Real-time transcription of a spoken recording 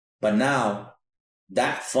But now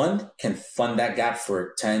that fund can fund that gap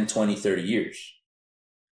for 10, 20, 30 years.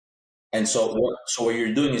 And so what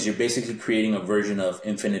you're doing is you're basically creating a version of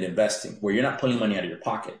infinite investing where you're not pulling money out of your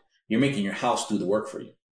pocket. You're making your house do the work for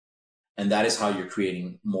you. And that is how you're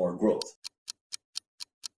creating more growth.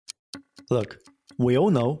 Look, we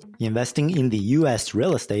all know investing in the US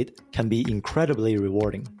real estate can be incredibly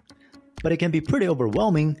rewarding, but it can be pretty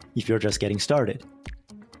overwhelming if you're just getting started.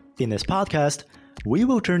 In this podcast, we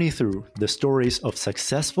will journey through the stories of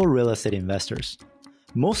successful real estate investors.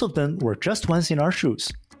 Most of them were just once in our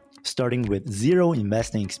shoes, starting with zero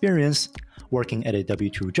investing experience, working at a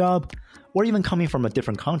W-2 job, or even coming from a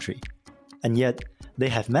different country. And yet, they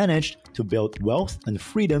have managed to build wealth and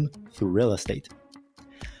freedom through real estate.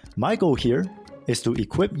 My goal here is to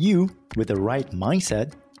equip you with the right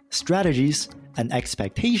mindset, strategies, and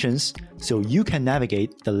expectations so you can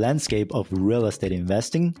navigate the landscape of real estate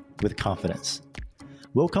investing with confidence.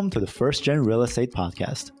 Welcome to the First Gen Real Estate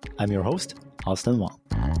Podcast. I'm your host, Austin Wang.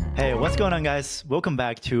 Hey, what's going on, guys? Welcome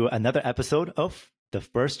back to another episode of the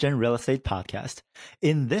First Gen Real Estate Podcast.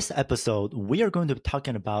 In this episode, we are going to be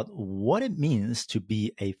talking about what it means to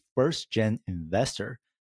be a first gen investor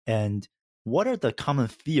and what are the common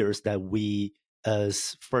fears that we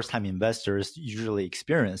as first-time investors usually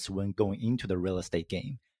experience when going into the real estate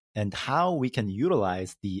game, and how we can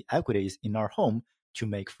utilize the equities in our home to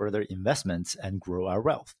make further investments and grow our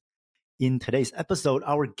wealth. In today's episode,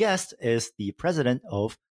 our guest is the president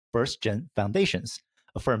of First Gen Foundations,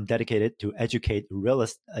 a firm dedicated to educate real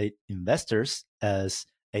estate investors as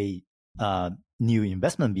a new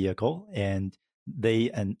investment vehicle, and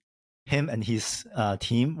him and his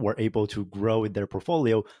team were able to grow their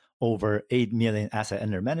portfolio over 8 million asset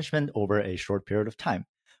under management over a short period of time.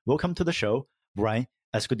 Welcome to the show, Bryan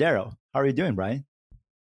Escudero. How are you doing, Bryan?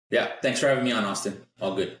 Yeah, thanks for having me on, Austin.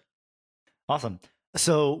 All good. Awesome.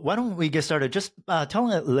 So why don't we get started? Just tell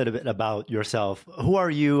me a little bit about yourself. Who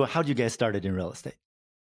are you? How did you get started in real estate?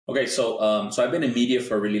 Okay, so I've been in media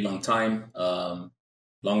for a really long time.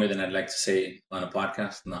 Longer than I'd like to say on a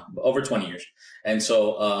podcast, no, but over 20 years. And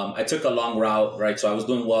so I took a long route, right? So I was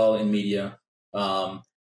doing well in media.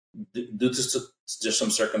 Due to just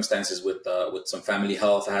some circumstances with some family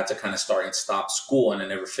health, I had to kind of start and stop school, and I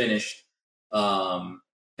never finished.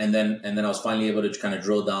 And then I was finally able to kind of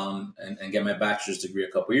drill down and get my bachelor's degree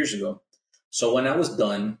a couple years ago. So when I was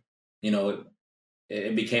done,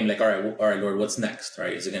 it became like, all right, Lord, what's next,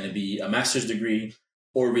 right? Is it going to be a master's degree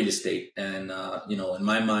or real estate? And, in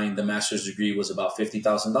my mind, the master's degree was about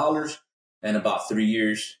 $50,000 and about 3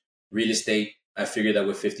 years. Real estate, I figured that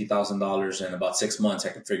with $50,000 and about 6 months, I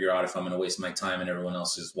can figure out if I'm going to waste my time and everyone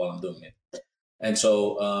else's while I'm doing it. And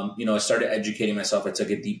so, I started educating myself. I took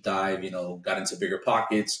a deep dive, got into bigger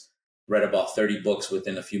pockets, read about 30 books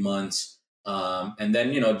within a few months. And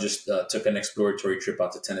then, just took an exploratory trip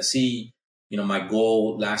out to Tennessee. My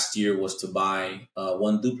goal last year was to buy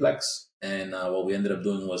one duplex. And what we ended up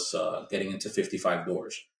doing was getting into 55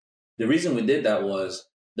 doors. The reason we did that was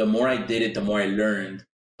the more I did it, the more I learned.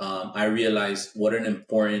 I realized what an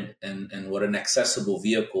important and what an accessible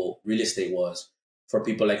vehicle real estate was for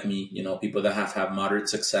people like me, people that have moderate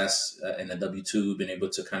success in a W-2, been able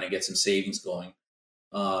to kind of get some savings going.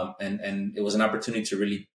 And it was an opportunity to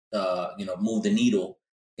really, move the needle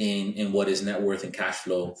in what is net worth and cash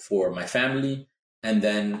flow for my family. And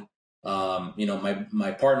then,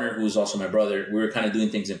 my partner, who is also my brother, we were kind of doing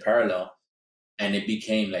things in parallel, and it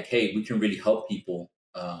became like, hey, we can really help people,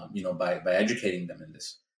 by educating them in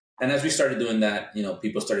this. And as we started doing that,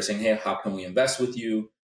 people started saying, hey, how can we invest with you?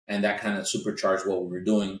 And that kind of supercharged what we were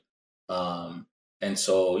doing. And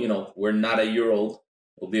so, we're not a year old.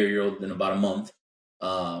 We'll be a year old in about a month.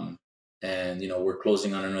 And we're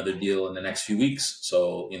closing on another deal in the next few weeks.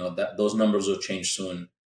 So, those numbers will change soon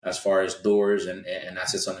as far as doors and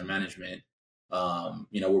assets under management.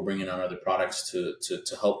 We're bringing on other products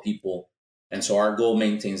to help people. And so our goal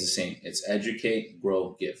maintains the same. It's educate,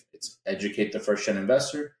 grow, give. It's educate the first gen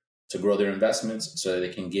investor to grow their investments so that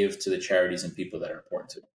they can give to the charities and people that are important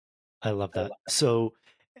to them. I love that. So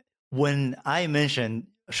when I mentioned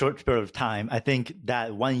a short period of time, I think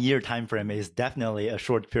that 1 year time frame is definitely a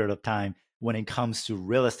short period of time when it comes to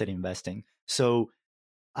real estate investing. So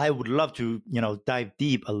I would love to, dive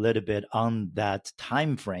deep a little bit on that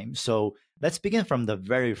time frame. So let's begin from the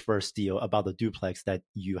very first deal about the duplex that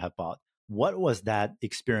you have bought. What was that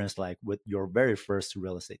experience like with your very first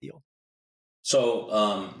real estate deal? So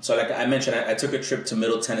like I mentioned, I took a trip to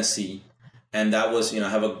Middle Tennessee, and that was, I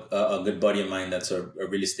have a good buddy of mine that's a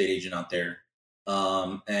real estate agent out there.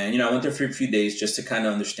 And, I went there for a few days just to kind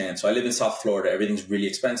of understand. So I live in South Florida. Everything's really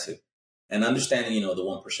expensive. And understanding, the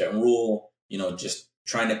 1% rule, just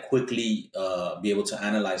trying to quickly be able to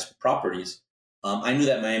analyze properties, I knew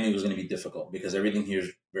that Miami was going to be difficult because everything here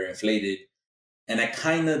is very inflated. And I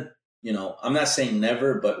kind of, I'm not saying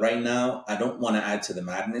never, but right now I don't want to add to the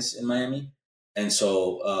madness in Miami. And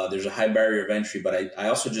so there's a high barrier of entry, but I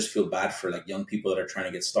also just feel bad for like young people that are trying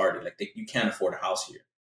to get started. Like you can't afford a house here.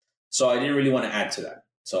 So I didn't really want to add to that.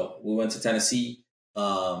 So we went to Tennessee.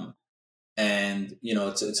 And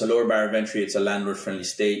it's a lower barrier of entry. It's a landlord friendly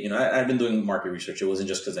state. I've been doing market research. It wasn't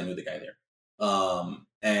just because I knew the guy there.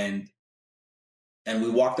 And we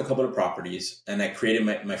walked a couple of properties, and I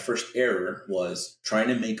created my first error was trying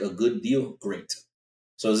to make a good deal great.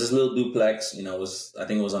 So it was this little duplex. I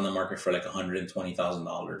think it was on the market for like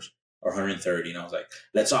 $120,000 or 130, and I was like,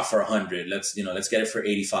 let's offer 100. Let's get it for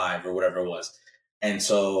 85 or whatever it was. And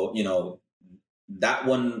so that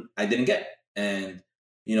one I didn't get, and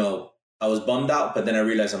I was bummed out, but then I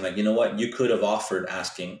realized I'm like, you know what? You could have offered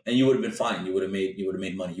asking, and you would have been fine. You would have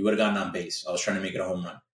made money. You would have gotten on base. I was trying to make it a home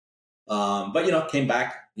run, but came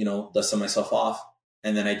back, dusted myself off,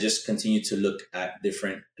 and then I just continued to look at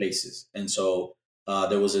different places. And so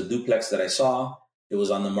there was a duplex that I saw. It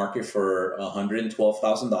was on the market for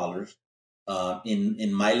 $112,000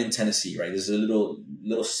 in Milan, Tennessee. Right, this is a little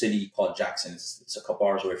city called Jackson. It's a couple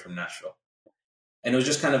hours away from Nashville, and it was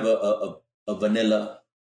just kind of a vanilla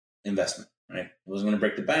investment, right? It wasn't going to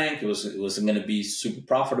break the bank. It wasn't going to be super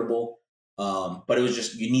profitable. But it was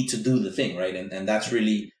just, you need to do the thing, right? And that's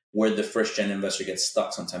really where the first gen investor gets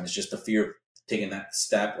stuck sometimes. It's just the fear of taking that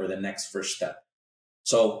step or the next first step.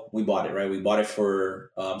 So we bought it, right? We bought it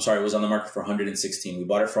for, it was on the market for 116. We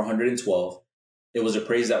bought it for 112. It was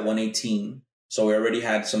appraised at 118. So we already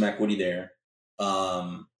had some equity there.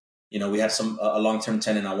 We had a long-term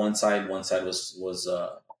tenant on one side. One side was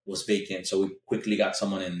vacant. So we quickly got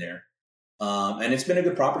someone in there. And it's been a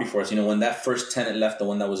good property for us. When that first tenant left, the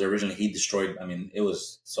one that was originally, he destroyed. I mean, it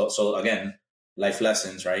was so again, life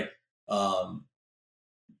lessons, right?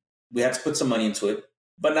 We had to put some money into it,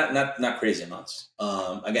 but not crazy amounts.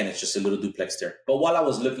 Again, it's just a little duplex there. But while I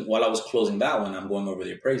was closing that one, I'm going over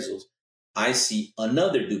the appraisals. I see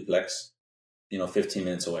another duplex, 15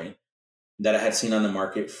 minutes away, that I had seen on the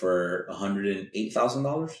market for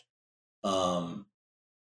 $108,000.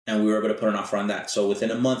 And we were able to put an offer on that. So within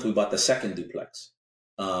a month, we bought the second duplex.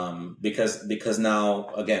 Because now,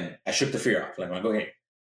 again, I shook the fear off. Like, I'm like, okay,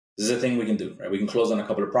 this is a thing we can do, right? We can close on a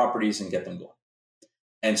couple of properties and get them going.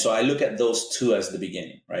 And so I look at those two as the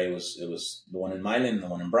beginning, right? It was the one in Milan and the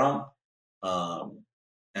one in Brown.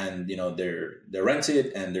 And they're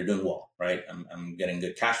rented and they're doing well, right? I'm getting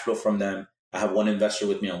good cash flow from them. I have one investor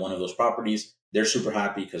with me on one of those properties. They're super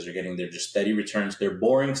happy because they're just steady returns. They're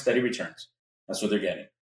boring, steady returns. That's what they're getting.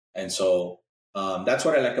 And so that's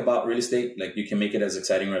what I like about real estate. Like, you can make it as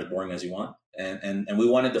exciting or as boring as you want. And we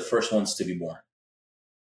wanted the first ones to be boring.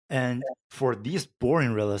 And for these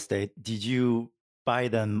boring real estate, did you buy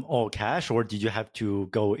them all cash, or did you have to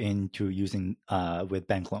go into using with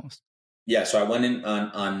bank loans? Yeah, so I went in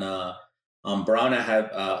on Brown. I had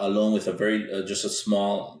a loan with a very just a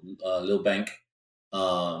small little bank,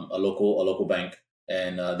 a local bank,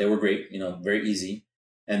 and they were great. Very easy.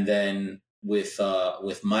 And then with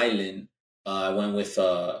Mylan, I went with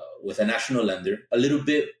a national lender, a little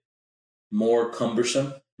bit more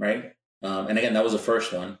cumbersome, right? And again, that was the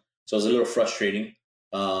first one, so it was a little frustrating.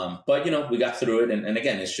 But we got through it, and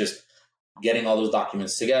again, it's just getting all those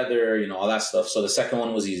documents together, all that stuff. So the second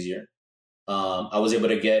one was easier. I was able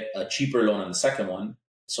to get a cheaper loan on the second one.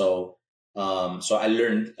 So I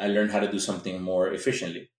learned how to do something more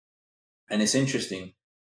efficiently. And it's interesting,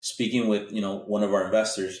 speaking with, one of our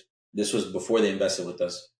investors, this was before they invested with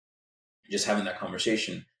us, just having that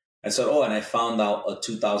conversation. I said, and I found out a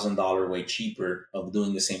 $2,000 way cheaper of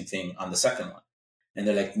doing the same thing on the second one. And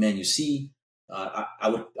they're like, man, you see,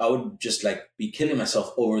 I would just like be killing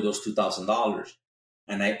myself over those $2,000.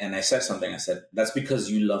 And I said something. I said, that's because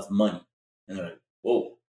you love money. And they're like,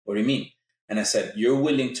 whoa, what do you mean? And I said, you're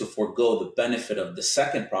willing to forego the benefit of the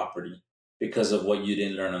second property because of what you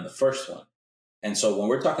didn't learn on the first one. And so when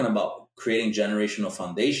we're talking about creating generational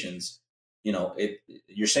foundations,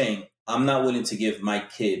 you're saying, I'm not willing to give my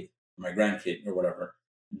kid, my grandkid or whatever,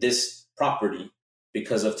 this property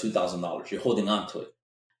because of $2,000. You're holding on to it.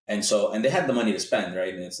 And so, and they had the money to spend,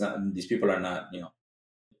 right? And it's not, these people are not,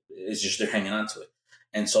 it's just, they're hanging on to it.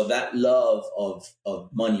 And so that love of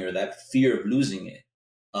money, or that fear of losing it,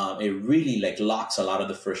 it really like locks a lot of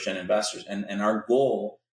the first gen investors. And our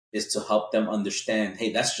goal is to help them understand,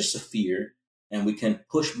 hey, that's just a fear. And we can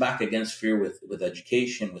push back against fear with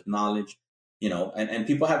education, with knowledge, and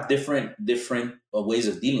people have different ways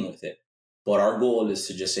of dealing with it. But our goal is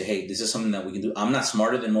to just say, hey, this is something that we can do. I'm not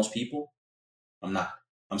smarter than most people, I'm not.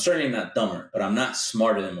 I'm certainly not dumber, but I'm not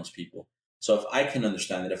smarter than most people. So if I can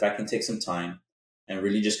understand it, if I can take some time and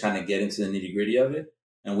really just kind of get into the nitty gritty of it,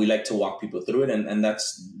 and we like to walk people through it, and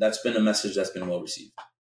that's been a message that's been well received.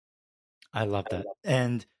 I love that.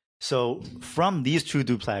 And so from these two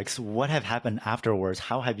duplex, what have happened afterwards?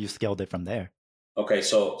 How have you scaled it from there? Okay,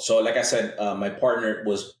 so like I said, my partner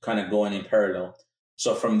was kind of going in parallel.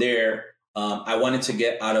 So from there, I wanted to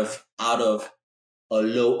get out of a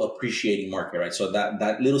low appreciating market, right? So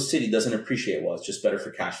that little city doesn't appreciate well. It's just better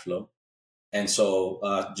for cash flow. And so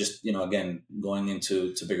just, again, going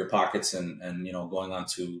into bigger pockets and going on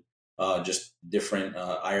to just different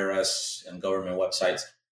IRS and government websites,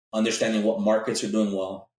 understanding what markets are doing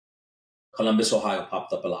well. Columbus, Ohio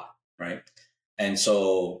popped up a lot, right? And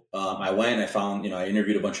so I went, I found, I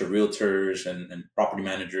interviewed a bunch of realtors and property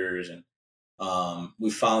managers, and we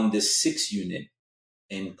found this 6 unit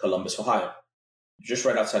in Columbus, Ohio, just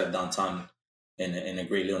right outside of downtown in a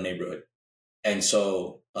great little neighborhood. And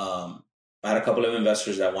so I had a couple of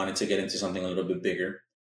investors that wanted to get into something a little bit bigger.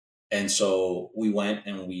 And so we went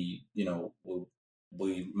and we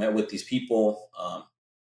met with these people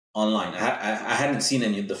online. I hadn't seen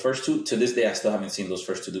any of the first two. To this day, I still haven't seen those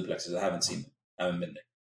first two duplexes. I haven't seen them. I haven't been there.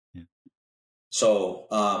 Yeah. So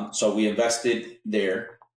we invested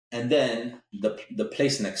there. And then the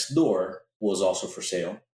place next door was also for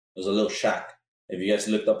sale. It was a little shack. If you guys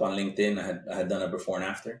looked up on LinkedIn, I had done it before and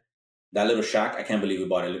after. That little shack, I can't believe we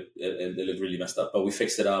bought it. It looked really messed up, but we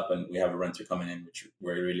fixed it up and we have a renter coming in, which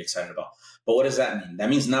we're really excited about. But what does that mean? That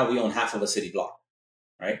means now we own half of a city block,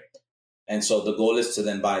 right? And so the goal is to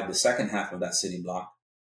then buy the second half of that city block.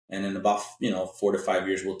 And in about, 4 to 5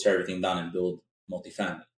 years, we'll tear everything down and build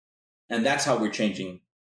multifamily. And that's how we're changing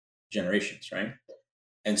generations, right?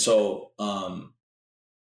 And so, I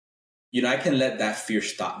can let that fear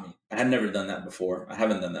stop me. I had never done that before. I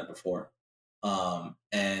haven't done that before.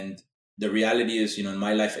 And the reality is, in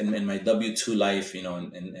my life, in my W-2 life,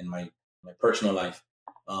 in my personal life,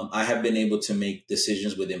 I have been able to make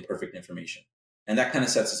decisions with imperfect information. And that kind of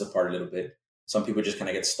sets us apart a little bit. Some people just kind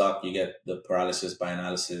of get stuck. You get the paralysis by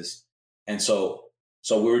analysis. And so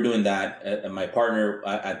we were doing that. And my partner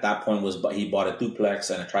at that point he bought a duplex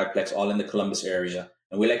and a triplex all in the Columbus area.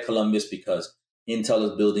 And we like Columbus because Intel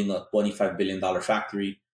is building a $25 billion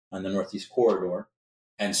factory on the Northeast corridor.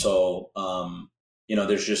 And so,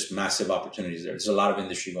 there's just massive opportunities there. There's a lot of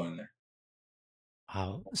industry going there.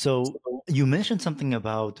 Wow. So you mentioned something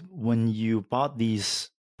about when you bought these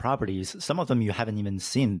properties, some of them you haven't even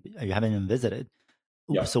seen, you haven't even visited.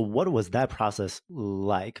 Yeah. So what was that process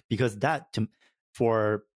like? Because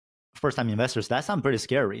for first-time investors, that sounds pretty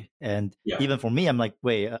scary. And even for me, I'm like,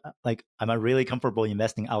 wait, am I really comfortable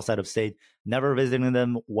investing outside of state, never visiting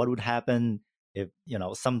them? What would happen if,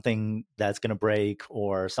 something that's going to break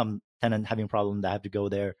or some tenant having a problem that I have to go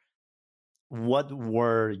there? What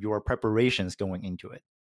were your preparations going into it?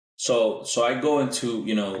 So I go into,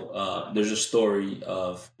 there's a story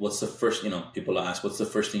of what's the first, people ask, what's the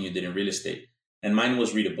first thing you did in real estate? And mine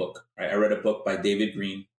was read a book, right? I read a book by David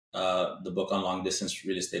Green, the book on long distance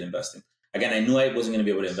real estate investing. Again, I knew I wasn't going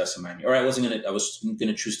to be able to invest in Miami, or I was going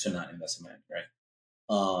to choose to not invest in Miami, right?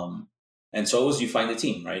 And so you find a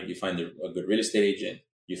team, right? You find a good real estate agent,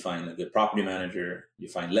 you find a good property manager, you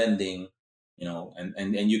find lending,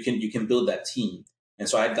 and you can build that team. And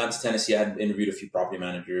so I had gone to Tennessee, I had interviewed a few property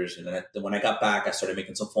managers, and then when I got back, I started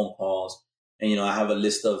making some phone calls, and I have a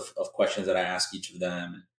list of questions that I ask each of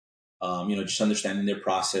them, just understanding their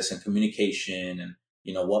process and communication, and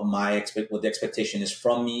what the expectation is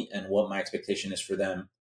from me and what my expectation is for them.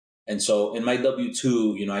 And so in my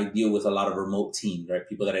W-2, I deal with a lot of remote teams, right?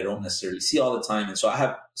 People that I don't necessarily see all the time. And so I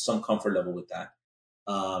have some comfort level with that.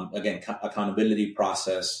 Again, accountability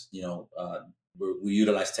process, we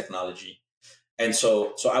utilize technology. And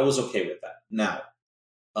so I was okay with that. Now,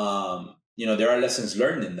 there are lessons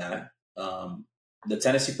learned in that. The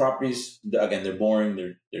Tennessee properties, again, they're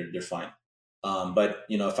boring. They're fine. But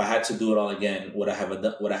if I had to do it all again, would I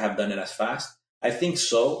have done it as fast? I think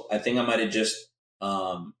so. I think I might have just,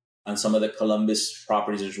 on some of the Columbus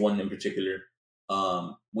properties, there's one in particular,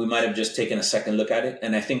 we might have just taken a second look at it.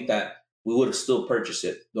 And I think that we would have still purchased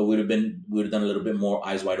it, but we would have done a little bit more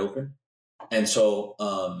eyes wide open. And so,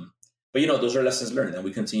 but those are lessons learned, and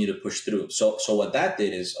we continue to push through. So what that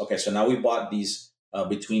did is, okay, so now we bought these,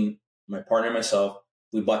 between my partner and myself,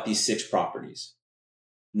 we bought these 6 properties.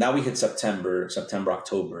 Now we hit September,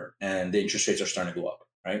 October, and the interest rates are starting to go up,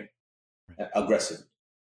 right? Aggressively.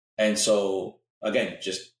 And so again,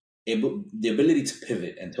 just the ability to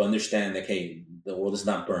pivot and to understand that, hey, the world is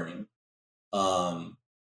not burning.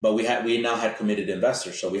 But we now had committed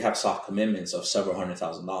investors. So we have soft commitments of several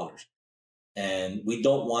 $100,000. And we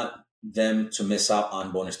don't want them to miss out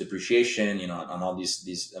on bonus depreciation, on all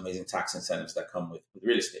these amazing tax incentives that come with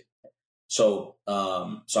real estate. So,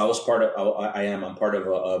 so I was I'm part of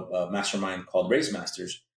a mastermind called Raise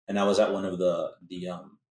Masters, and I was at one of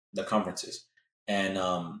the conferences, and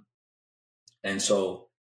so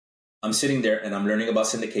I'm sitting there and I'm learning about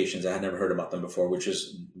syndications. I had never heard about them before, which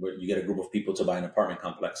is where you get a group of people to buy an apartment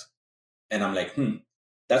complex, and I'm like,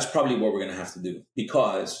 that's probably what we're going to have to do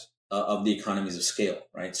because of the economies of scale,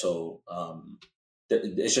 right? So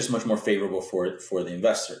it's just much more favorable for the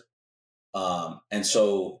investor. And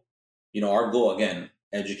so, our goal again,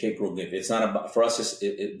 educate, grow, give. It's not about, for us,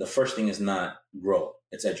 the first thing is not grow,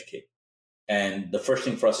 it's educate. And the first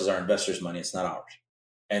thing for us is our investors' money, it's not ours.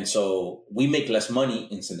 And so we make less money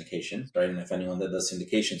in syndications, right? And if anyone that does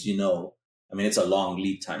syndications, it's a long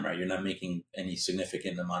lead time, right? You're not making any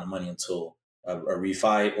significant amount of money until a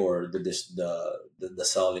refi or the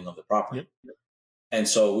selling of the property. Yep. And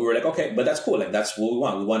so we were like, okay, but that's cool. Like that's what we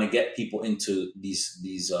want. We want to get people into these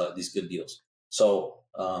good deals. So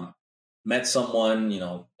met someone,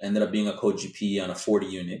 ended up being a co-GP on a 40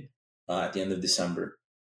 unit at the end of December.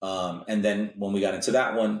 And then when we got into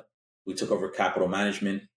that one, we took over capital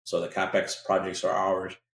management. So the CapEx projects are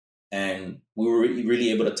ours. And we were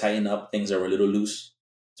really able to tighten up things that were a little loose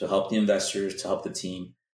to help the investors, to help the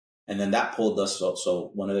team. And then that pulled us.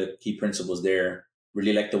 So one of the key principles there,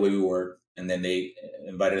 really liked the way we work. And then they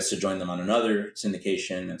invited us to join them on another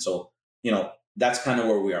syndication. And so, that's kind of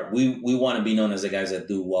where we are. We want to be known as the guys that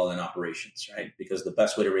do well in operations, right? Because the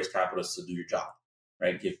best way to raise capital is to do your job,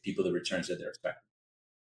 right? Give people the returns that they're expecting.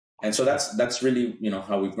 And so that's really,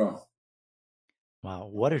 how we've grown. Wow,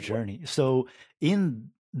 what a journey. So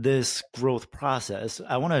in this growth process,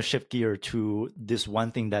 I want to shift gear to this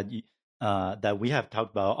one thing that that we have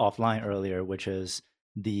talked about offline earlier, which is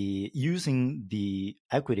using the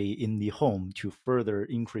equity in the home to further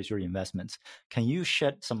increase your investments. Can you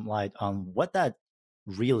shed some light on what that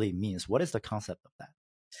really means? What is the concept of that?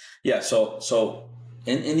 Yeah, so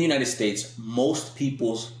in the United States, most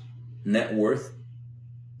people's net worth,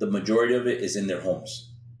 the majority of it is in their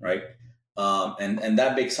homes, right? And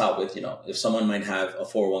that bakes out with, if someone might have a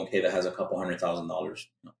 401k that has a couple $100,000,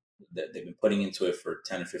 that they've been putting into it for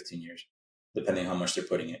 10 or 15 years, depending how much they're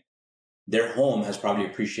putting in. Their home has probably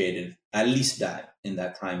appreciated at least that in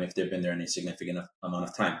that time if they've been there any significant amount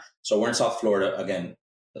of time. So we're in South Florida again.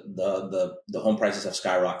 The home prices have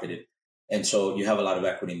skyrocketed, and so you have a lot of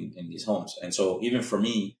equity in these homes. And so even for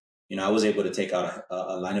me, I was able to take out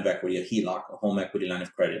a line of equity, a HELOC, a home equity line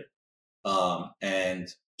of credit, and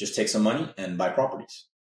just take some money and buy properties.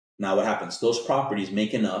 Now what happens? Those properties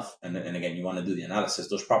make enough, and again, you want to do the analysis.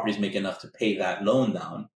 Those properties make enough to pay that loan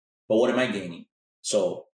down. But what am I gaining?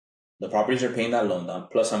 So the properties are paying that loan down,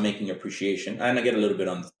 plus I'm making appreciation, and I get a little bit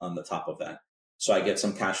on the top of that. So I get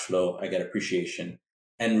some cash flow, I get appreciation,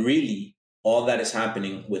 and really all that is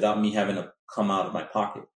happening without me having to come out of my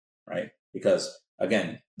pocket, right? Because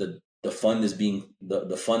again, the fund is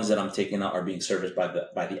the funds that I'm taking out are being serviced by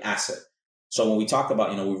the asset. So when we talk about,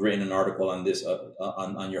 we've written an article on this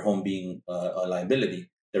on your home being a liability.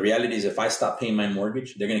 The reality is, if I stop paying my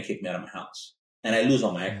mortgage, they're going to kick me out of my house, and I lose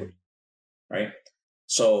all my equity, right?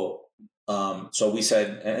 So we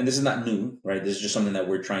said, and this is not new, right? This is just something that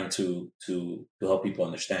we're trying to help people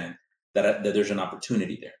understand that there's an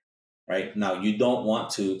opportunity there, right? Now, you don't want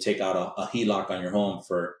to take out a HELOC on your home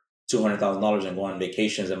for $200,000 and go on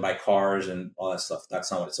vacations and buy cars and all that stuff.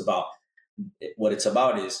 That's not what it's about. What it's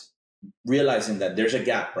about is realizing that there's a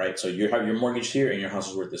gap, right? So you have your mortgage here and your house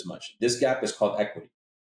is worth this much. This gap is called equity.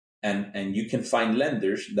 And you can find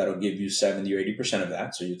lenders that'll give you 70 or 80% of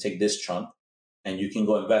that. So you take this chunk and you can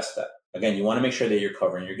go invest that. Again, you want to make sure that you're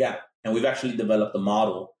covering your gap. And we've actually developed a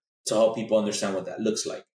model to help people understand what that looks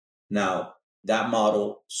like. Now, that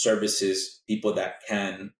model services people that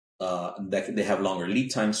that they have longer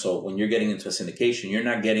lead time. So when you're getting into a syndication, you're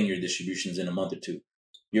not getting your distributions in a month or two.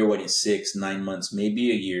 You're waiting 6, 9 months,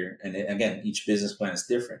 maybe a year. And again, each business plan is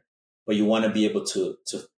different, but you want to be able to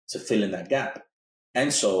fill in that gap.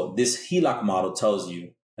 And so this HELOC model tells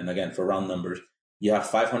you, and again, for round numbers, you have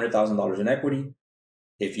 $500,000 in equity.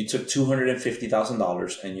 If you took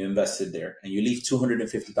 $250,000 and you invested there and you leave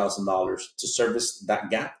 $250,000 to service that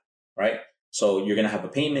gap, right? So you're going to have a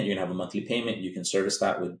payment, you're going to have a monthly payment. You can service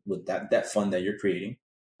that with that debt fund that you're creating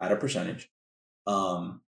at a percentage.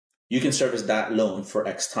 You can service that loan for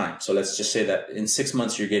X time. So let's just say that in 6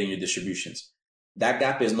 months, you're getting your distributions. That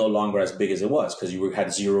gap is no longer as big as it was because you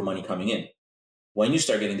had zero money coming in. When you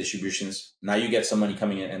start getting distributions, now you get some money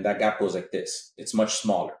coming in and that gap goes like this. It's much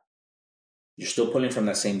smaller. You're still pulling from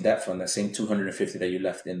that same debt fund, that same $250 that you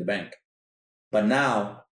left in the bank. But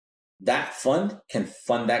now that fund can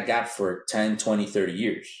fund that gap for 10, 20, 30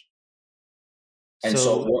 years. And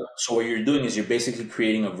so what you're doing is you're basically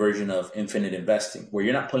creating a version of infinite investing where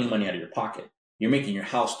you're not pulling money out of your pocket. You're making your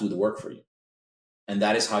house do the work for you. And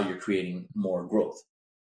that is how you're creating more growth.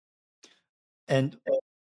 And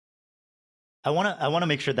I want to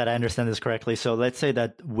make sure that I understand this correctly. So let's say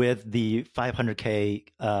that with the 500K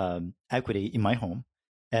equity in my home,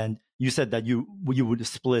 and you said that you would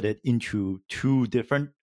split it into two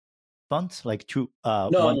different funds, like two.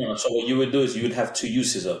 No. So what you would do is you would have two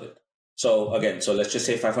uses of it. So again, so let's just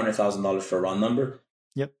say $500,000 for a round number.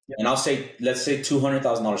 Yep. And let's say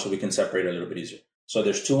 $200,000 so we can separate it a little bit easier. So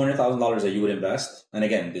there's $200,000 that you would invest. And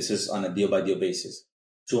again, this is on a deal by deal basis.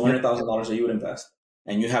 $200,000 that you would invest.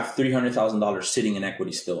 And you have $300,000 sitting in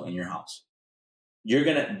equity still in your house. You're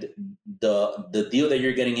the deal that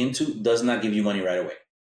you're getting into does not give you money right away,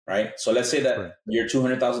 right? So let's say that your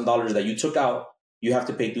 $200,000 that you took out, you have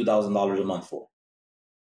to pay $2,000 a month for.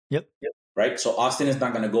 Yep. Right. So Austin is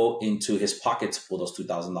not going to go into his pocket to pull those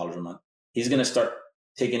 $2,000 a month. He's going to start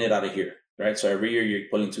taking it out of here, right? So every year you're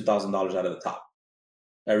pulling $2,000 out of the top.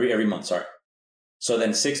 Every month, sorry. So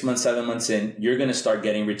then 6 months, 7 months in, you're going to start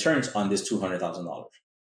getting returns on this $200,000.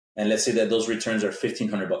 And let's say that those returns are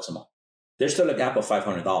 $1,500 a month. There's still a gap of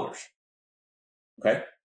 $500. Okay.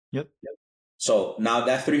 Yep. So now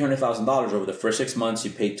that $300,000 over the first 6 months,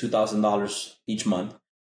 you paid $2,000 each month.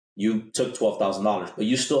 You took $12,000, but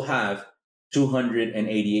you still have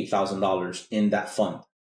 $288,000 in that fund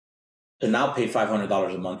to now pay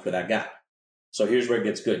 $500 a month for that gap. So here's where it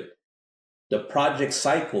gets good. The project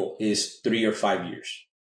cycle is 3 or 5 years,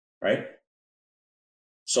 right?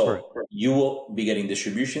 So you will be getting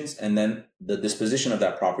distributions, and then the disposition of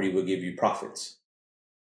that property will give you profits.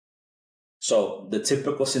 So the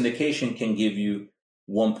typical syndication can give you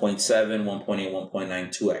 1.7, 1.8, 1.9,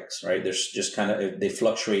 2x, right? There's just kind of, they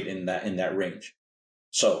fluctuate in that range.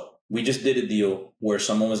 So we just did a deal where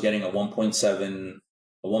someone was getting a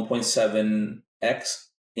 1.7x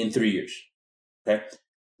in 3 years. Okay.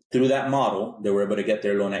 Through that model, they were able to get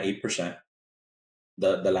their loan at 8%,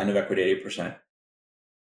 the line of equity at 8%.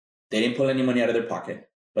 They didn't pull any money out of their pocket,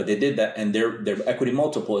 but they did that, and their equity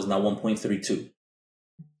multiple is now 1.32.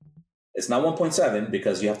 It's not 1.7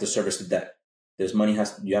 because you have to service the debt. You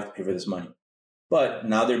have to pay for this money. But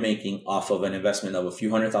now they're making, off of an investment of a few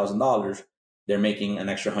 $100,000, they're making an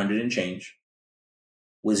extra 100 and change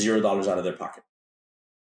with $0 out of their pocket.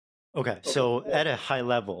 Okay. So at a high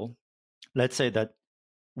level, let's say that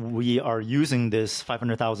we are using this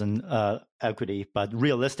 500,000 equity, but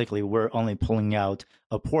realistically, we're only pulling out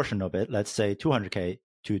a portion of it, let's say 200K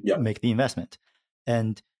to make the investment.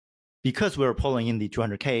 And because we're pulling in the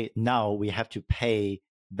 200K, now we have to pay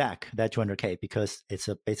back that 200K because it's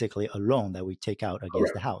basically a loan that we take out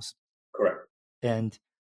against the house. Correct. And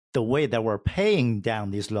the way that we're paying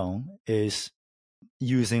down this loan is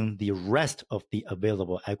using the rest of the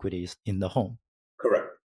available equities in the home. Correct.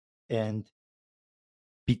 And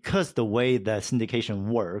because the way that syndication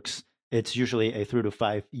works, it's usually a 3 to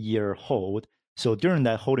 5 year hold. So during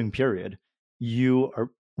that holding period,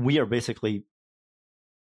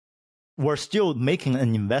 we're still making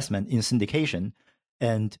an investment in syndication,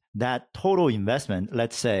 and that total investment,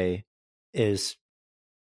 let's say, is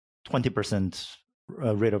 20%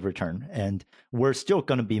 rate of return. And we're not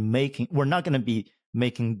going to be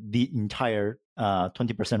making the entire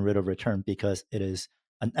 20% rate of return because it is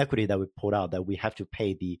an equity that we pulled out that we have to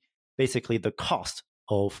pay basically the cost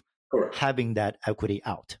of having that equity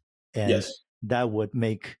out. And that would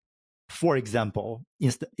make, for example,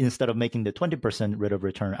 instead of making the 20% rate of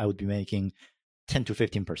return, I would be making 10 to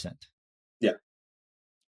 15%. Yeah.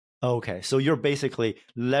 Okay. So you're basically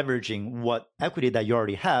leveraging what equity that you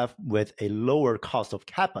already have with a lower cost of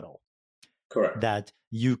capital. Correct. That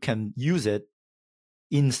you can use it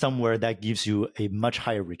in somewhere that gives you a much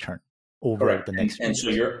higher return over the next and so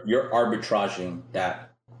you're arbitraging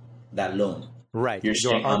that loan. Right. You're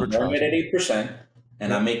saying I'm borrowing it at 8%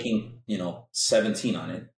 and I'm making 17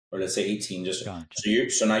 on it, or let's say 18. So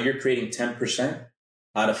now you're creating 10%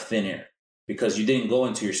 out of thin air because you didn't go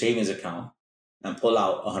into your savings account and pull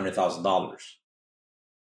out $100,000.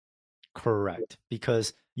 Correct,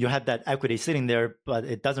 because you have that equity sitting there, but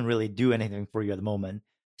it doesn't really do anything for you at the moment.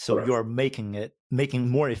 So you're making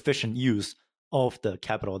more efficient use of the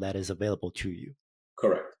capital that is available to you.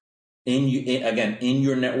 Correct. In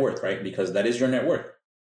your net worth, right? Because that is your net worth.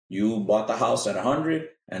 You bought the house at 100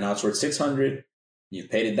 and now it's worth 600. You've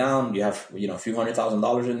paid it down. You have, a few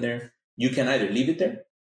 $100,000 in there. You can either leave it there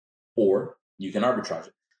or you can arbitrage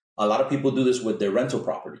it. A lot of people do this with their rental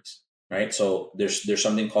properties, right? So there's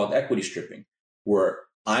something called equity stripping where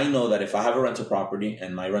I know that if I have a rental property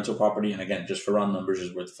and my rental property, and again, just for round numbers,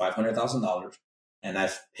 is worth $500,000, and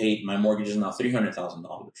I've paid my mortgage is now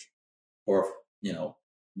 $300,000 or,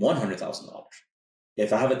 $100,000.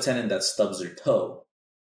 If I have a tenant that stubs their toe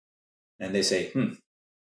and they say,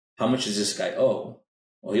 how much does this guy owe?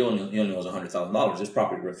 Well, he only owes $100,000. This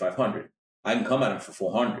property worth $500,000. I can come at him for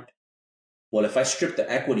 $400,000. Well, if I strip the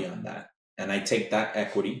equity on that and I take that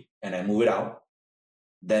equity and I move it out,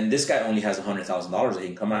 then this guy only has $100,000 that he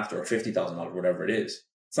can come after, or $50,000, whatever it is.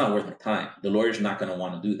 It's not worth my time. The lawyer's not going to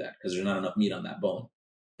want to do that because there's not enough meat on that bone.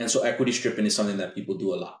 And so equity stripping is something that people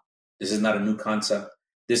do a lot. This is not a new concept.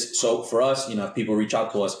 So for us, if people reach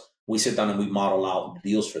out to us, we sit down and we model out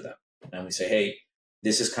deals for them. And we say, hey,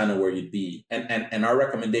 this is kind of where you'd be. And our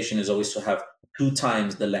recommendation is always to have 2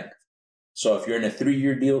 times the length. So if you're in a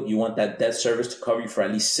 3-year deal, you want that debt service to cover you for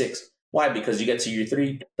at least 6. Why? Because you get to year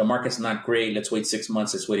 3, the market's not great. Let's wait 6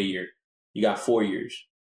 months. Let's wait a year. You got 4 years.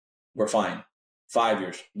 We're fine. 5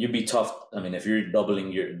 years. You'd be tough. I mean, if you're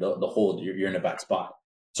doubling the hold, you're in a bad spot.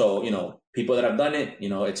 So, people that have done it,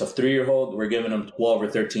 it's a 3-year hold. We're giving them 12 or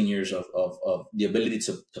 13 years of the ability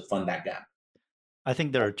to fund that gap. I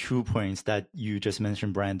think there are 2 points that you just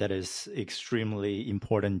mentioned, Bryan, that is extremely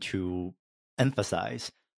important to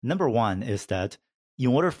emphasize. Number one is that in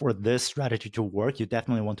order for this strategy to work, you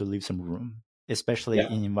definitely want to leave some room, especially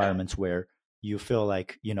in environments where you feel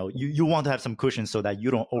like, you want to have some cushion so that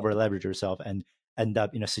you don't over leverage yourself and end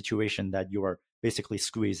up in a situation that you are basically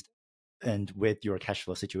squeezed and with your cash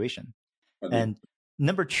flow situation. Okay. And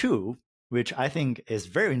number 2, which I think is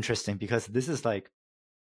very interesting because this is like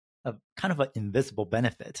a kind of an invisible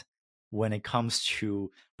benefit when it comes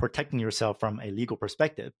to protecting yourself from a legal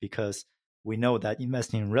perspective, because we know that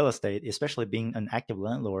investing in real estate, especially being an active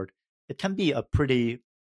landlord, it can be a pretty,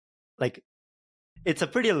 it's a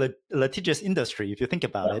pretty litigious industry if you think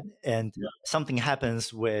about it. And something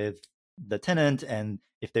happens with the tenant, and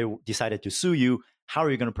if they decided to sue you, how are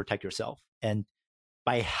you going to protect yourself? And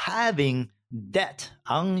by having debt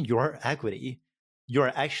on your equity,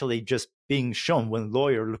 you're actually just being shown when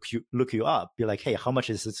lawyer look you up, be like, hey, how much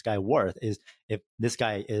is this guy worth? If this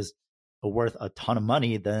guy is worth a ton of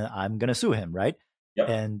money, then I'm going to sue him, right? Yep.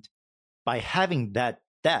 And by having that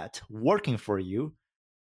debt working for you,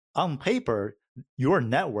 on paper, your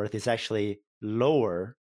net worth is actually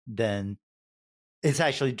lower than, it's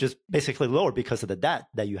actually just basically lower because of the debt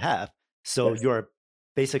that you have. So you're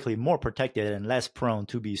basically more protected and less prone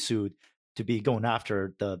to be sued, to be going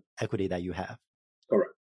after the equity that you have.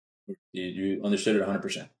 Correct. You understood it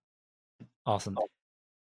 100%. Awesome.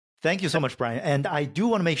 Thank you so much, Bryan. And I do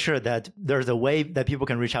want to make sure that there's a way that people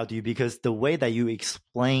can reach out to you, because the way that you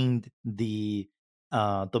explained the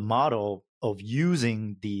model of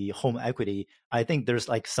using the home equity, I think there's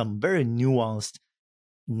like some very nuanced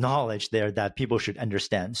knowledge there that people should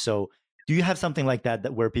understand. So do you have something like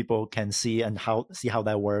that where people can see how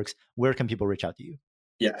that works? Where can people reach out to you?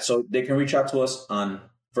 Yeah, so they can reach out to us on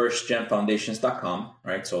firstgenfoundations.com,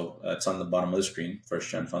 right? So it's on the bottom of the screen,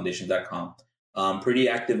 firstgenfoundations.com. Pretty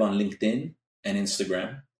active on LinkedIn and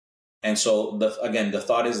Instagram. And so the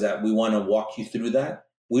thought is that we want to walk you through that.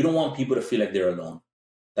 We don't want people to feel like they're alone.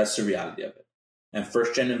 That's the reality of it. And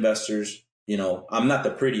first gen investors, I'm not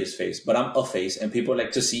the prettiest face, but I'm a face, and people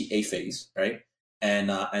like to see a face, right? And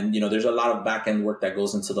there's a lot of back end work that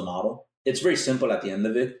goes into the model. It's very simple at the end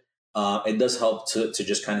of it. It does help to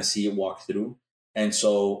just kind of see it walk through. And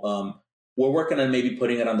so we're working on maybe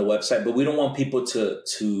putting it on the website, but we don't want people to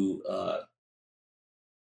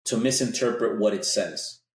misinterpret what it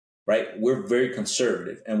says, right? We're very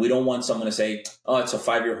conservative, and we don't want someone to say, oh, it's a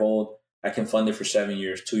 5-year hold. I can fund it for 7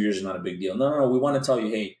 years. 2 years is not a big deal. No. We want to tell you,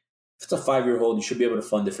 hey, if it's a 5-year hold, you should be able to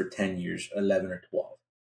fund it for 10 years, 11 or 12,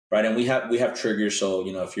 right? And we have triggers. So,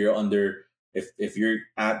 if you're if you're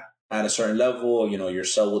at a certain level, your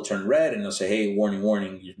cell will turn red and they'll say, hey,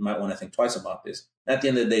 warning, you might want to think twice about this. At the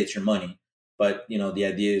end of the day, it's your money. But, the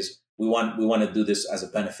idea is we want to do this as a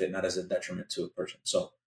benefit, not as a detriment to a person.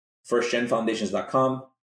 So firstgenfoundations.com,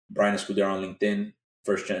 Bryan Escudero on LinkedIn,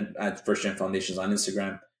 First Gen Foundations on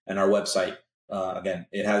Instagram, and our website. Again,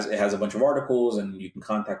 it has a bunch of articles, and you can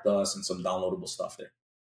contact us and some downloadable stuff there.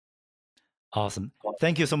 Awesome.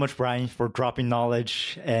 Thank you so much, Bryan, for dropping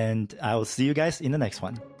knowledge, and I will see you guys in the next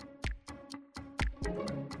one.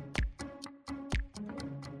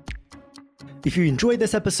 If you enjoyed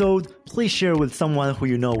this episode, please share with someone who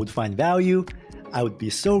you know would find value. I would be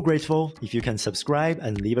so grateful if you can subscribe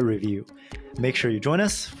and leave a review. Make sure you join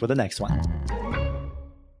us for the next one.